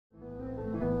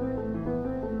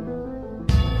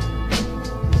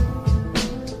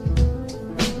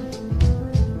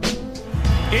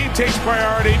takes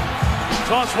priority.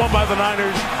 Toss one by the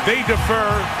Niners. They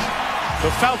defer. The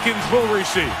Falcons will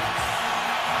receive.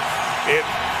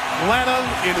 Atlanta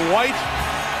in white.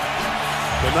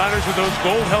 The Niners with those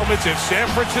gold helmets. If San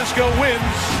Francisco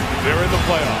wins, they're in the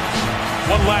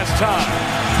playoffs. One last time.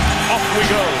 Off we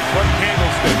go. Front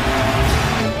candlestick.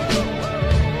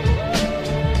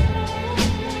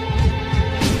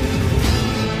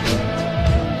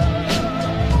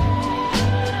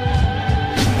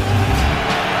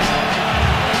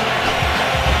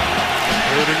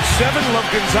 Seven, love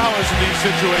Gonzalez in these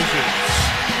situations.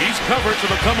 He's covered, so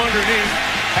they'll come underneath.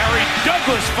 Harry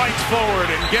Douglas fights forward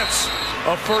and gets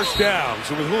a first down.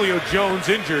 So with Julio Jones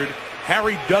injured,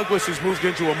 Harry Douglas has moved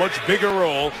into a much bigger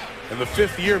role, and the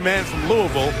fifth-year man from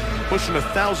Louisville pushing a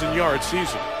 1,000-yard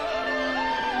season.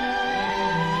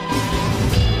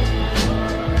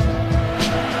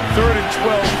 Third and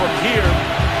 12 from here.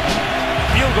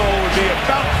 Field goal would be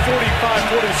about 45,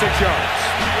 46 yards.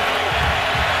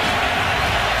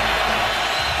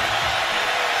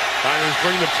 Niners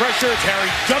bring the pressure. It's Harry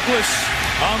Douglas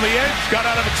on the edge. Got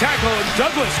out of a tackle, and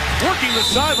Douglas working the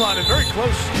sideline and very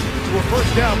close to a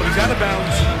first down, but he's out of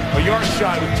bounds. A yard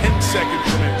shy with 10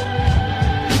 seconds remaining.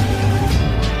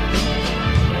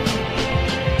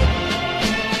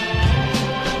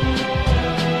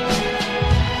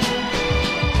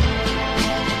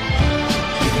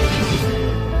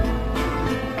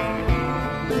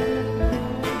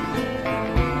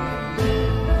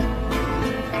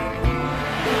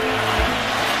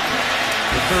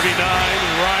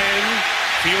 Ryan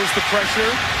feels the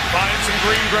pressure, finds some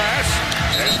green grass,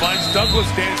 and finds Douglas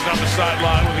dancing on the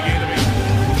sideline with a gain of 8.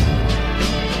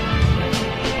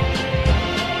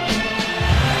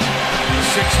 The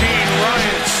 16,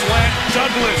 Ryan slant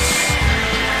Douglas,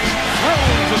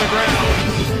 thrown to the ground.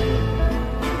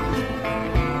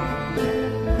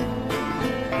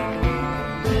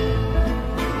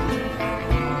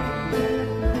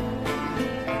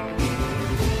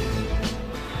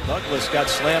 Douglas got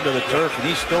slammed to the turf, and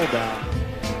he's still down.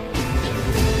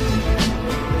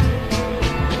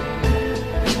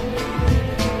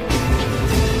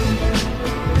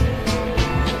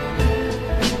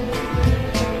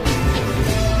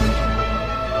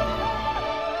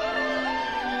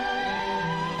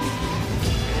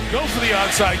 Go for the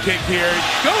onside kick here.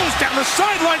 Goes down the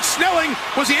sideline. Snelling,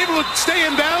 was he able to stay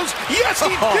in bounds? Yes, he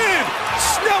did.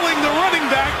 Snelling, the running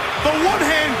back, the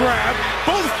one-hand grab,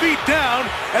 both feet down,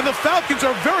 and the Falcons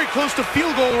are very close to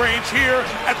field goal range here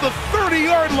at the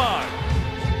 30-yard line.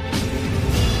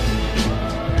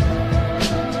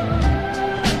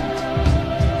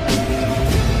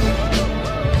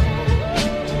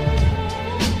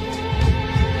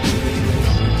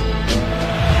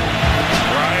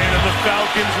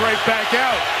 Falcons right back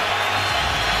out.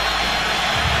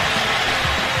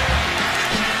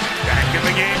 Back in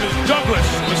the game is Douglas.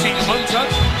 Was he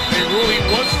untouched? They rule he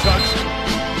was touched.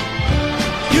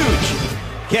 Huge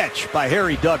catch by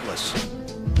Harry Douglas.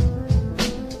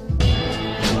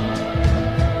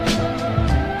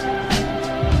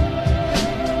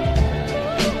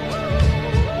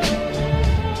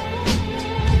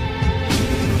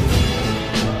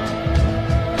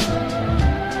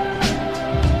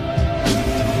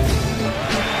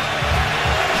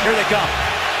 Here they come.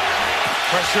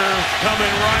 Pressure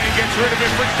coming. Ryan gets rid of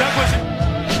it for Douglas.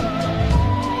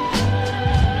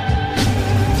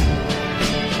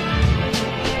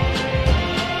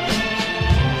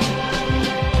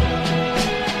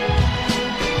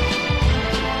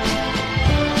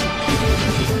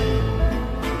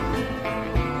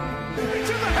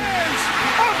 To the hands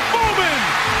of Bowman,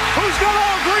 who's got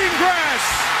all green grass.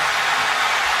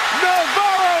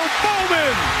 Navarro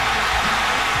Bowman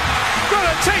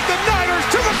gonna take the Niners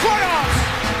to the playoffs.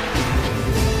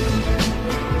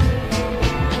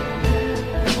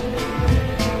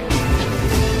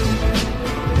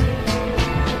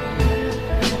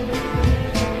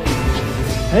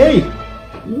 Hey,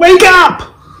 wake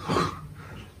up!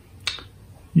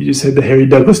 You just had the Harry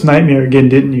Douglas nightmare again,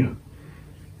 didn't you?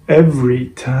 Every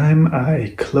time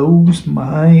I close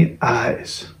my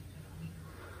eyes.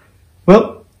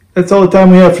 Well, that's all the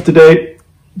time we have for today.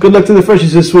 Good luck to the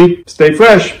freshies this week. Stay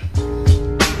fresh.